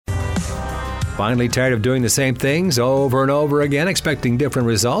Finally tired of doing the same things over and over again, expecting different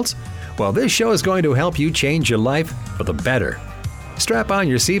results? Well, this show is going to help you change your life for the better. Strap on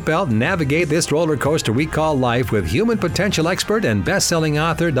your seatbelt and navigate this roller coaster we call life with human potential expert and best-selling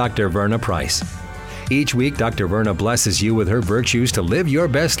author Dr. Verna Price. Each week, Dr. Verna blesses you with her virtues to live your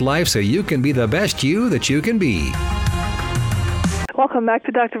best life so you can be the best you that you can be. Welcome back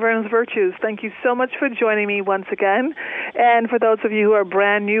to Dr. Verna's Virtues. Thank you so much for joining me once again. And for those of you who are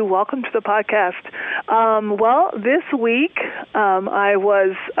brand new, welcome to the podcast. Well, this week I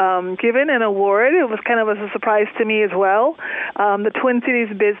was given an award. It was kind of a surprise to me as well. The Twin Cities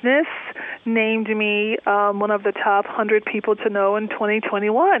Business named me one of the top 100 people to know in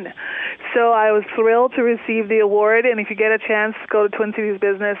 2021. So I was thrilled to receive the award, and if you get a chance, go to Twin Cities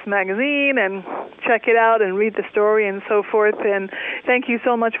Business magazine and check it out and read the story and so forth. And thank you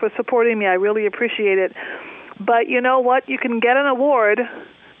so much for supporting me. I really appreciate it. But you know what? You can get an award,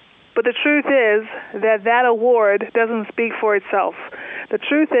 but the truth is that that award doesn't speak for itself. The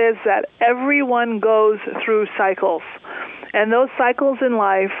truth is that everyone goes through cycles, and those cycles in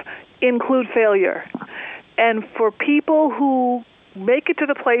life include failure. And for people who make it to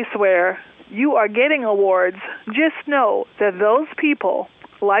the place where you are getting awards, just know that those people,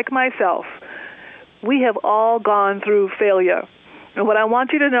 like myself, we have all gone through failure. And what I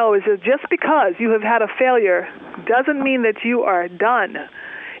want you to know is that just because you have had a failure doesn't mean that you are done.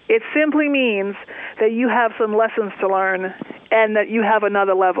 It simply means that you have some lessons to learn and that you have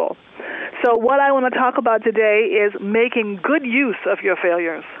another level. So what I want to talk about today is making good use of your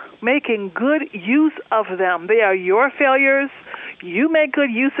failures. Making good use of them. They are your failures. You make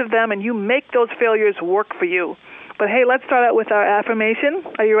good use of them, and you make those failures work for you. But hey, let's start out with our affirmation.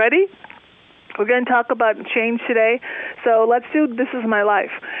 Are you ready? We're going to talk about change today. So let's do This Is My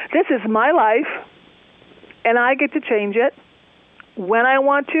Life. This is my life, and I get to change it when I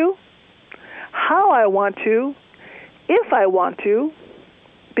want to, how I want to, if I want to,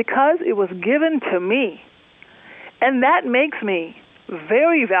 because it was given to me. And that makes me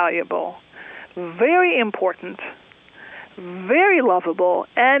very valuable, very important, very lovable,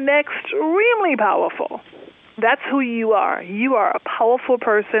 and extremely powerful. That's who you are. You are a powerful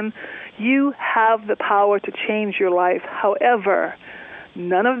person. You have the power to change your life. However,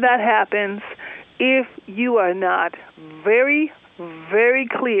 none of that happens if you are not very, very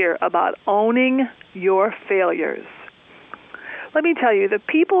clear about owning your failures. Let me tell you, the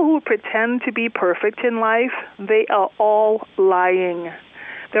people who pretend to be perfect in life, they are all lying.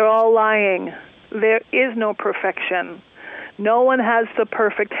 They're all lying. There is no perfection. No one has the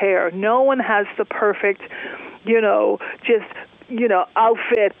perfect hair. No one has the perfect,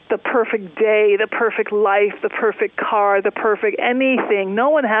 outfit, the perfect day, the perfect life, the perfect car, the perfect anything. No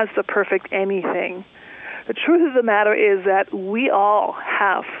one has the perfect anything. The truth of the matter is that we all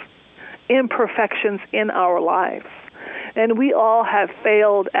have imperfections in our lives. And we all have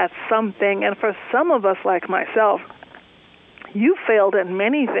failed at something. And for some of us, like myself, you failed at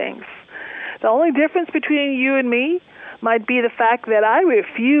many things. The only difference between you and me might be the fact that I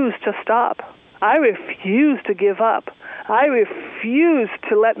refuse to stop. I refuse to give up. I refuse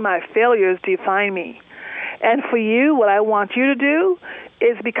to let my failures define me. And for you, what I want you to do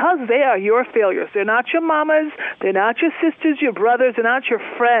is, because they are your failures. They're not your mama's. They're not your sisters, your brothers. They're not your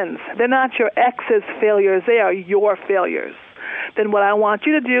friends. They're not your ex's failures. They are your failures. Then what I want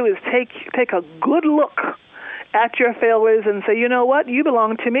you to do is take a good look at your failures and say, you know what? You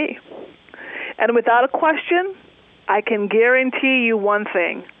belong to me. And without a question, I can guarantee you one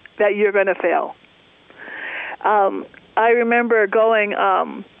thing, that you're going to fail. I remember going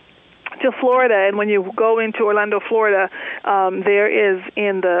to Florida, and when you go into Orlando, Florida, there is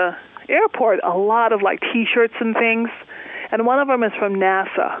in the airport a lot of T-shirts and things, and one of them is from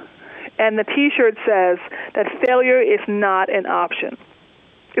NASA, and the T-shirt says that failure is not an option.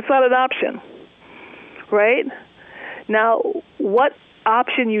 It's not an option, right? Now, what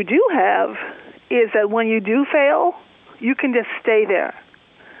option you do have is that when you do fail, you can just stay there.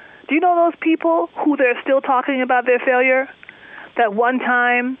 Do you know those people who they're still talking about their failure? That one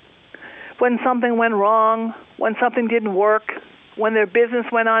time when something went wrong, when something didn't work, when their business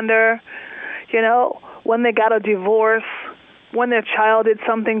went under, when they got a divorce, when their child did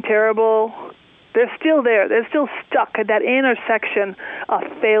something terrible, they're still there. They're still stuck at that intersection of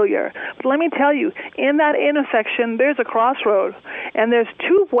failure. But let me tell you, in that intersection, there's a crossroad, and there's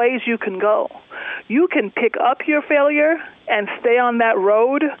two ways you can go. You can pick up your failure and stay on that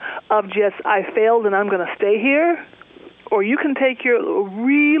road of just, I failed and I'm going to stay here. Or you can take your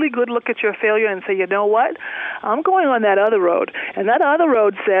really good look at your failure and say, you know what? I'm going on that other road. And that other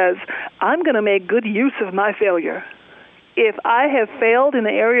road says, I'm going to make good use of my failure. if I have failed in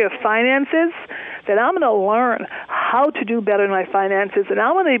the area of finances, then I'm going to learn how to do better in my finances, and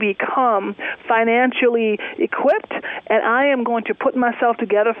I'm going to become financially equipped, and I am going to put myself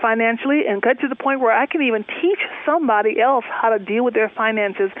together financially and get to the point where I can even teach somebody else how to deal with their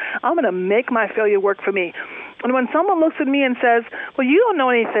finances. I'm going to make my failure work for me. And when someone looks at me and says, well, you don't know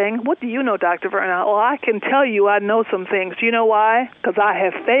anything, what do you know, Dr. Verna? Well, I can tell you I know some things. Do you know why? Because I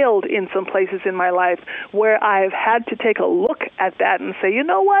have failed in some places in my life where I have had to take a look at that and say, you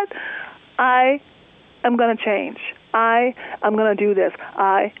know what? I am going to change. I am going to do this.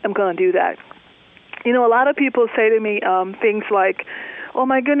 I am going to do that. You know, a lot of people say to me things like, oh,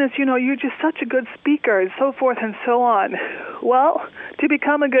 my goodness, you know, you're just such a good speaker, and so forth and so on. Well, to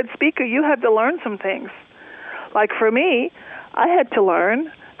become a good speaker, you have to learn some things. Like for me, I had to learn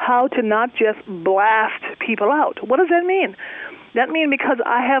how to not just blast people out. What does that mean? That means because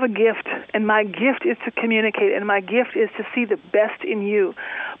I have a gift, and my gift is to communicate, and my gift is to see the best in you.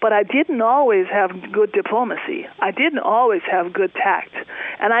 But I didn't always have good diplomacy. I didn't always have good tact.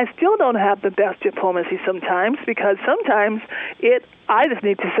 And I still don't have the best diplomacy sometimes, because sometimes I just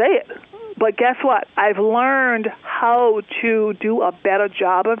need to say it. But guess what? I've learned how to do a better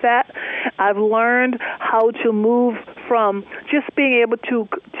job of that. I've learned how to move from just being able to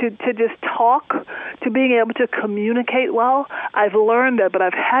just talk to being able to communicate well. I've learned that, but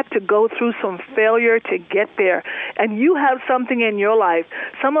I've had to go through some failure to get there. And you have something in your life.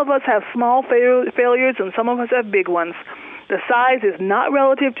 Some of us have small failures, and some of us have big ones. The size is not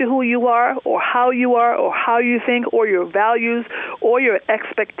relative to who you are or how you think or your values or your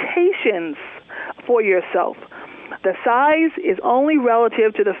expectations for yourself. The size is only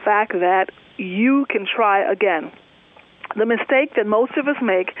relative to the fact that you can try again. The mistake that most of us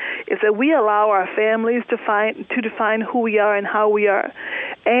make is that we allow our families to define who we are and how we are.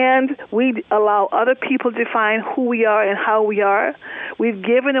 And we allow other people to define who we are and how we are. We've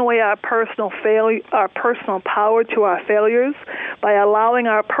given away our personal power to our failures by allowing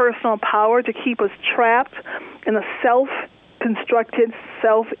our personal power to keep us trapped in a self-constructed,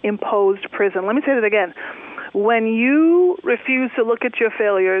 self-imposed prison. Let me say that again. When you refuse to look at your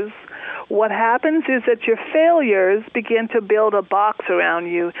failures, what happens is that your failures begin to build a box around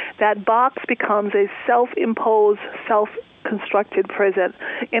you. That box becomes a self-imposed, self-constructed prison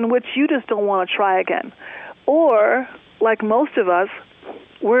in which you just don't want to try again. Or, like most of us,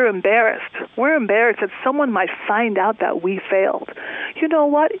 we're embarrassed. We're embarrassed that someone might find out that we failed. You know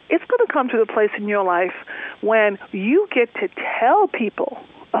what? It's going to come to the place in your life when you get to tell people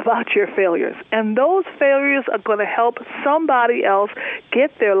about your failures. And those failures are going to help somebody else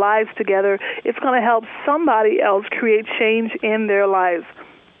get their lives together. It's going to help somebody else create change in their lives.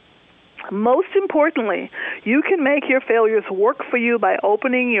 Most importantly, you can make your failures work for you by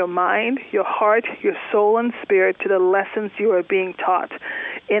opening your mind, your heart, your soul, and spirit to the lessons you are being taught.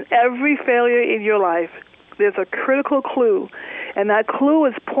 In every failure in your life, there's a critical clue, and that clue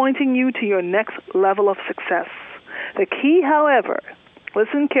is pointing you to your next level of success. The key, however,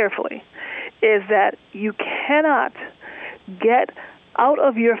 listen carefully, is that you cannot get out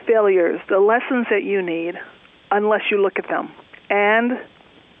of your failures the lessons that you need unless you look at them and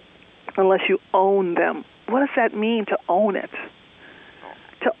unless you own them. What does that mean, to own it?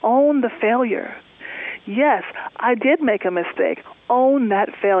 To own the failure. Yes, I did make a mistake. Own that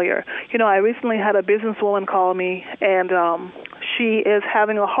failure. You know, I recently had a businesswoman call me, and she is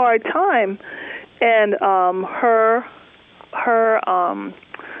having a hard time, and her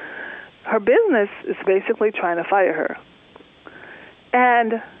business is basically trying to fire her.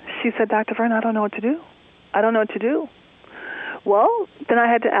 And she said, Dr. Verna, I don't know what to do. I don't know what to do. Well, then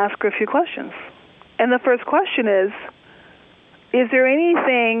I had to ask her a few questions. And the first question is there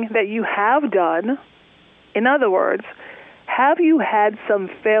anything that you have done? In other words, have you had some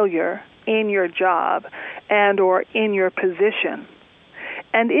failure in your job and or in your position?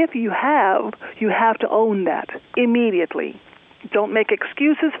 And if you have to own that immediately. Don't make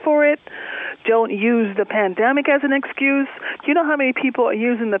excuses for it. Don't use the pandemic as an excuse. Do you know how many people are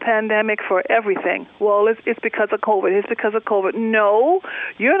using the pandemic for everything? Well, it's because of COVID. It's because of COVID. No,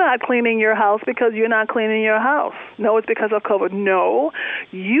 you're not cleaning your house because you're not cleaning your house. No, it's because of COVID. No,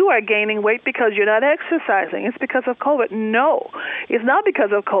 you are gaining weight because you're not exercising. It's because of COVID. No, it's not because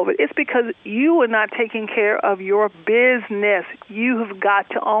of COVID. It's because you are not taking care of your business. You have got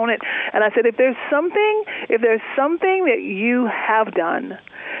to own it. And I said, if there's something that you have done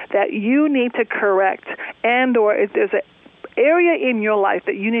that you need to correct, and or if there's an area in your life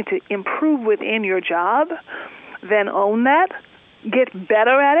that you need to improve within your job, then own that, get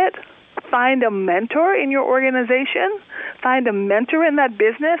better at it, find a mentor in your organization, find a mentor in that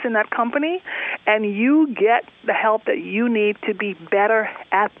business, in that company, and you get the help that you need to be better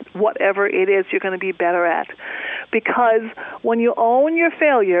at whatever it is you're going to be better at. Because when you own your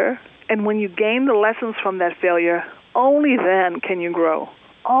failure and when you gain the lessons from that failure, only then can you grow.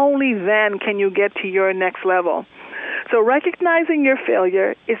 Only then can you get to your next level. So recognizing your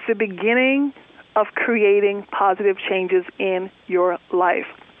failure is the beginning of creating positive changes in your life.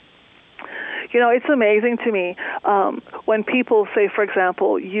 You know, it's amazing to me when people say, for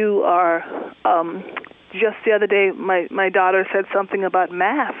example, you are, just the other day, my daughter said something about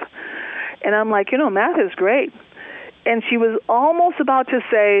math. And I'm like, math is great. And she was almost about to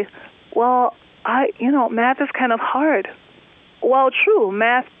say, well, math is kind of hard. Well, true,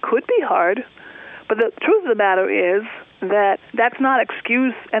 math could be hard. But the truth of the matter is that that's not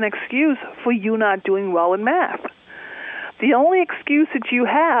an excuse for you not doing well in math. The only excuse that you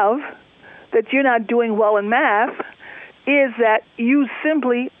have that you're not doing well in math is that you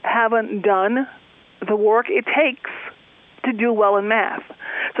simply haven't done the work it takes to do well in math.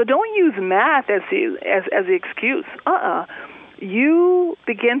 So don't use math as the excuse. You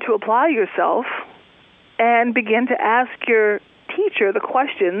begin to apply yourself and begin to ask your teacher the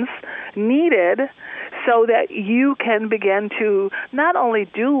questions needed so that you can begin to not only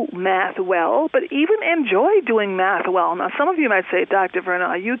do math well, but even enjoy doing math well. Now, some of you might say, Dr. Verna,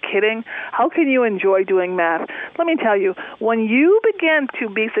 are you kidding? How can you enjoy doing math? Let me tell you, when you begin to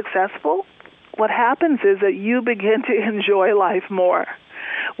be successful, what happens is that you begin to enjoy life more.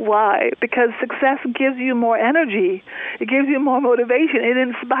 Why? Because success gives you more energy. It gives you more motivation. It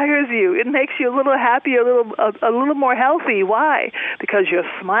inspires you. It makes you a little happier, a little more healthy. Why? Because you're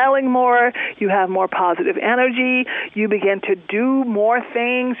smiling more. You have more positive energy. You begin to do more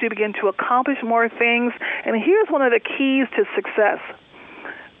things. You begin to accomplish more things. And here's one of the keys to success.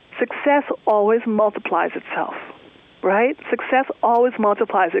 Success always multiplies itself, right? Success always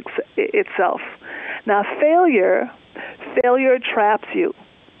multiplies itself. Now, failure traps you.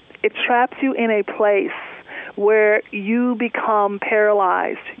 It traps you in a place where you become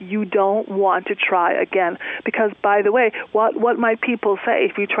paralyzed. You don't want to try again. Because, by the way, what might people say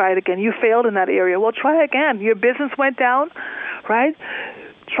if you try it again? You failed in that area. Well, try again. Your business went down, right?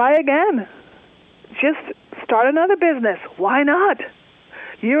 Try again. Just start another business. Why not?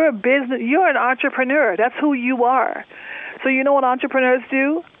 You're an entrepreneur. That's who you are. So you know what entrepreneurs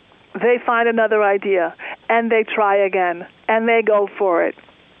do? They find another idea, and they try again, and they go for it.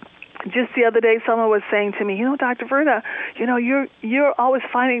 Just the other day, someone was saying to me, Dr. Verna, you're always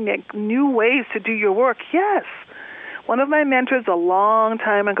finding new ways to do your work. Yes. One of my mentors a long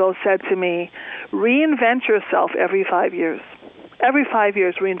time ago said to me, reinvent yourself every 5 years. Every 5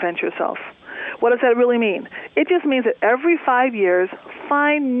 years, reinvent yourself. What does that really mean? It just means that every 5 years,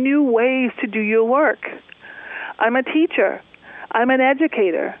 find new ways to do your work. I'm a teacher. I'm an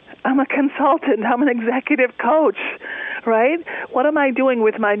educator. I'm a consultant. I'm an executive coach, right? What am I doing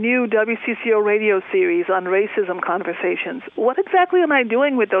with my new WCCO radio series on racism conversations? What exactly am I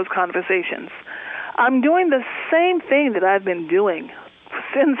doing with those conversations? I'm doing the same thing that I've been doing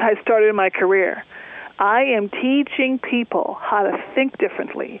since I started my career. I am teaching people how to think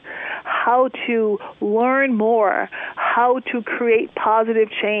differently, how to learn more, how to create positive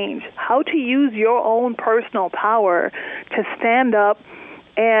change, how to use your own personal power to stand up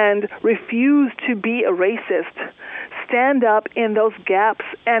and refuse to be a racist. Stand up in those gaps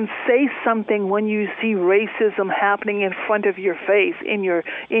and say something when you see racism happening in front of your face, in your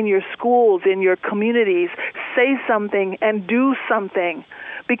schools, in your communities. Say something and do something.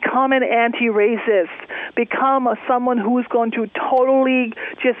 Become an anti-racist. Become someone who's going to totally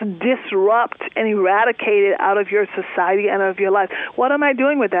just disrupt and eradicate it out of your society and out of your life. What am I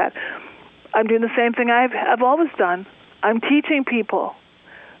doing with that? I'm doing the same thing I've always done. I'm teaching people.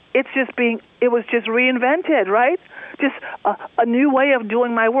 It was just reinvented, right? Just a new way of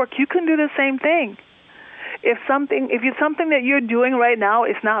doing my work. You can do the same thing. If something that you're doing right now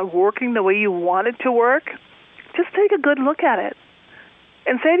is not working the way you want it to work, just take a good look at it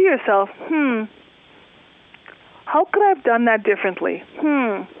and say to yourself, how could I have done that differently?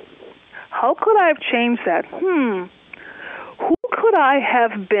 How could I have changed that? Who could I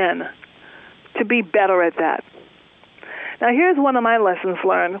have been to be better at that? Now, here's one of my lessons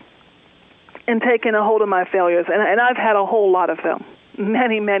learned in taking a hold of my failures, and I've had a whole lot of them,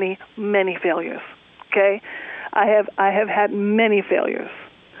 many, many, many failures, okay? I have had many failures.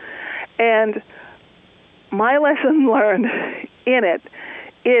 And my lesson learned in it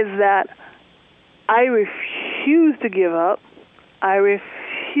is that I refuse to give up, I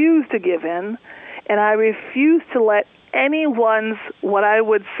refuse to give in, and I refuse to let anyone's, what I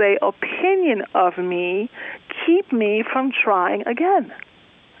would say, opinion of me keep me from trying again.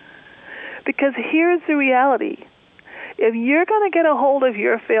 Because here's the reality. If you're going to get a hold of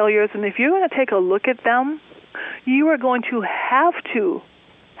your failures and if you're going to take a look at them, you are going to have to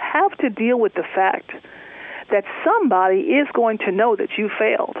deal with the fact that somebody is going to know that you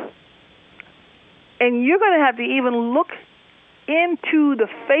failed. And you're going to have to even look into the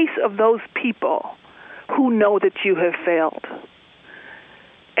face of those people who know that you have failed.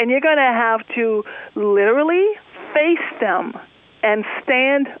 And you're going to have to literally face them and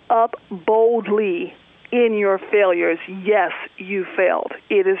stand up boldly in your failures. Yes, you failed.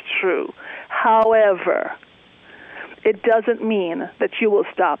 It is true. However, it doesn't mean that you will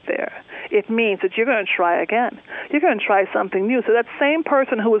stop there. It means that you're going to try again. You're going to try something new. So that same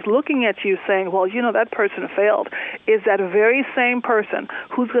person who is looking at you saying, well, that person failed, is that very same person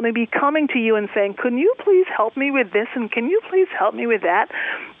who's going to be coming to you and saying, can you please help me with this and can you please help me with that?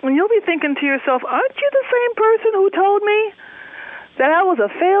 And you'll be thinking to yourself, aren't you the same person who told me that I was a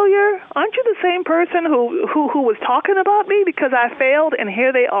failure? Aren't you the same person who was talking about me because I failed? And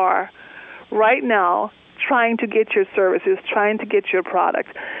here they are right now trying to get your services, trying to get your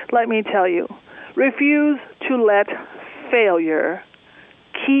product. Let me tell you, refuse to let failure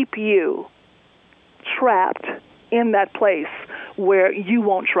keep you trapped in that place where you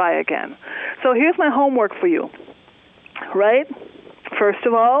won't try again. So here's my homework for you, right? First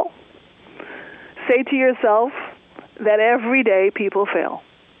of all, say to yourself that every day people fail,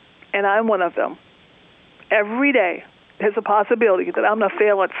 and I'm one of them. Every day there's a possibility that I'm going to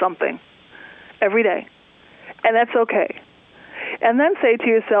fail at something. Every day. And that's okay. And then say to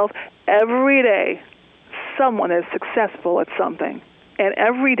yourself, every day someone is successful at something. And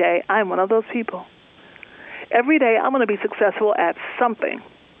every day I'm one of those people. Every day I'm going to be successful at something.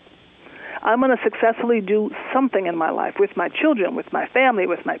 I'm going to successfully do something in my life, with my children, with my family,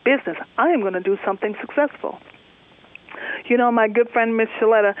 with my business. I am going to do something successful. My good friend, Miss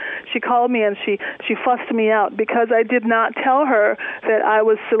Shaletta, she called me and she fussed me out because I did not tell her that I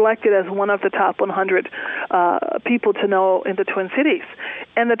was selected as one of the top 100 people to know in the Twin Cities.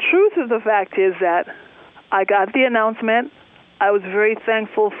 And the truth of the fact is that I got the announcement. I was very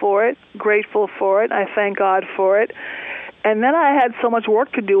thankful for it, grateful for it. I thank God for it. And then I had so much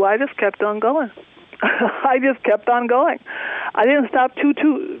work to do, I just kept on going. I just kept on going. I didn't stop too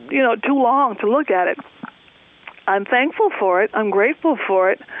long to look at it. I'm thankful for it. I'm grateful for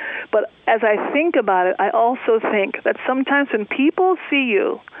it. But as I think about it, I also think that sometimes when people see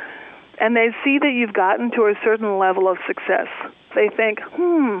you and they see that you've gotten to a certain level of success, they think,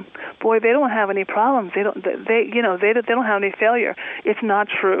 boy, they don't have any problems. They don't have any failure. It's not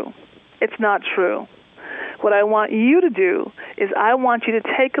true. It's not true. What I want you to do is I want you to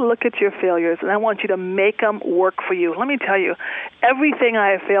take a look at your failures, and I want you to make them work for you. Let me tell you, everything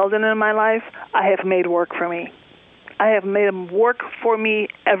I have failed in my life, I have made work for me. I have made them work for me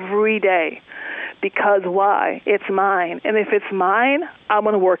every day. Because why? It's mine. And if it's mine, I'm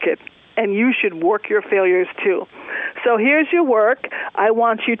going to work it. And you should work your failures too. So here's your work. I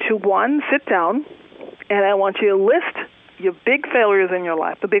want you to, one, sit down, and I want you to list your big failures in your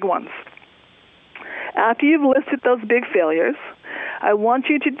life, the big ones. After you've listed those big failures, I want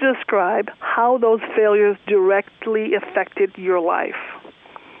you to describe how those failures directly affected your life.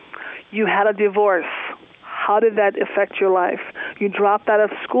 You had a divorce. How did that affect your life? You dropped out of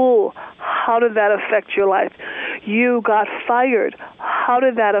school. How did that affect your life? You got fired. How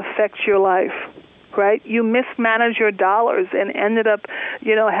did that affect your life? Right? You mismanaged your dollars and ended up,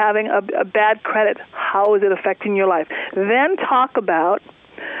 having a bad credit. How is it affecting your life? Then talk about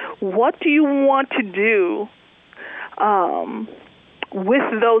what do you want to do with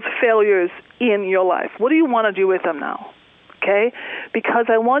those failures in your life? What do you want to do with them now? Okay? Because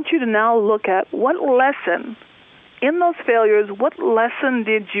I want you to now look at what lesson in those failures, what lesson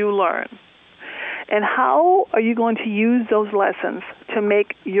did you learn? And how are you going to use those lessons to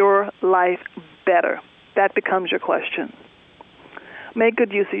make your life better? That becomes your question. Make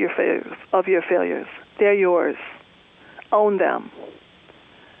good use of your failures. They're yours. Own them.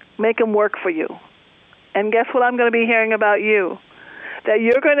 Make them work for you. And guess what I'm going to be hearing about you? That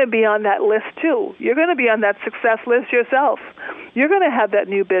you're going to be on that list too. You're going to be on that success list yourself. You're going to have that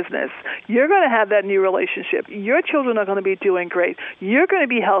new business. You're going to have that new relationship. Your children are going to be doing great. You're going to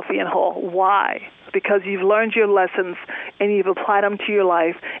be healthy and whole. Why? Because you've learned your lessons and you've applied them to your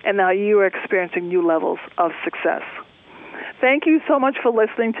life, and now you are experiencing new levels of success. Thank you so much for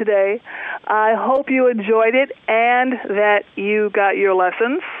listening today. I hope you enjoyed it and that you got your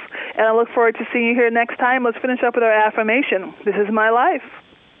lessons. And I look forward to seeing you here next time. Let's finish up with our affirmation. This is my life,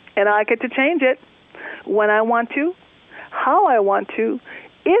 and I get to change it when I want to how I want to,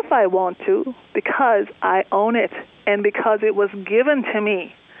 if I want to, because I own it and because it was given to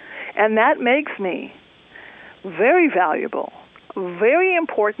me. And that makes me very valuable, very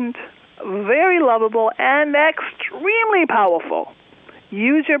important, very lovable, and extremely powerful.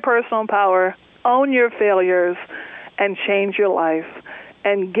 Use your personal power, own your failures, and change your life,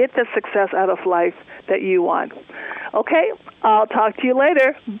 and get the success out of life that you want. Okay, I'll talk to you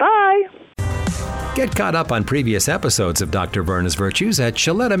later. Bye. Get caught up on previous episodes of Dr. Verna's Virtues at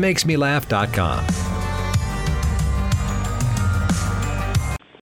ShalettaMakesMeLaugh.com.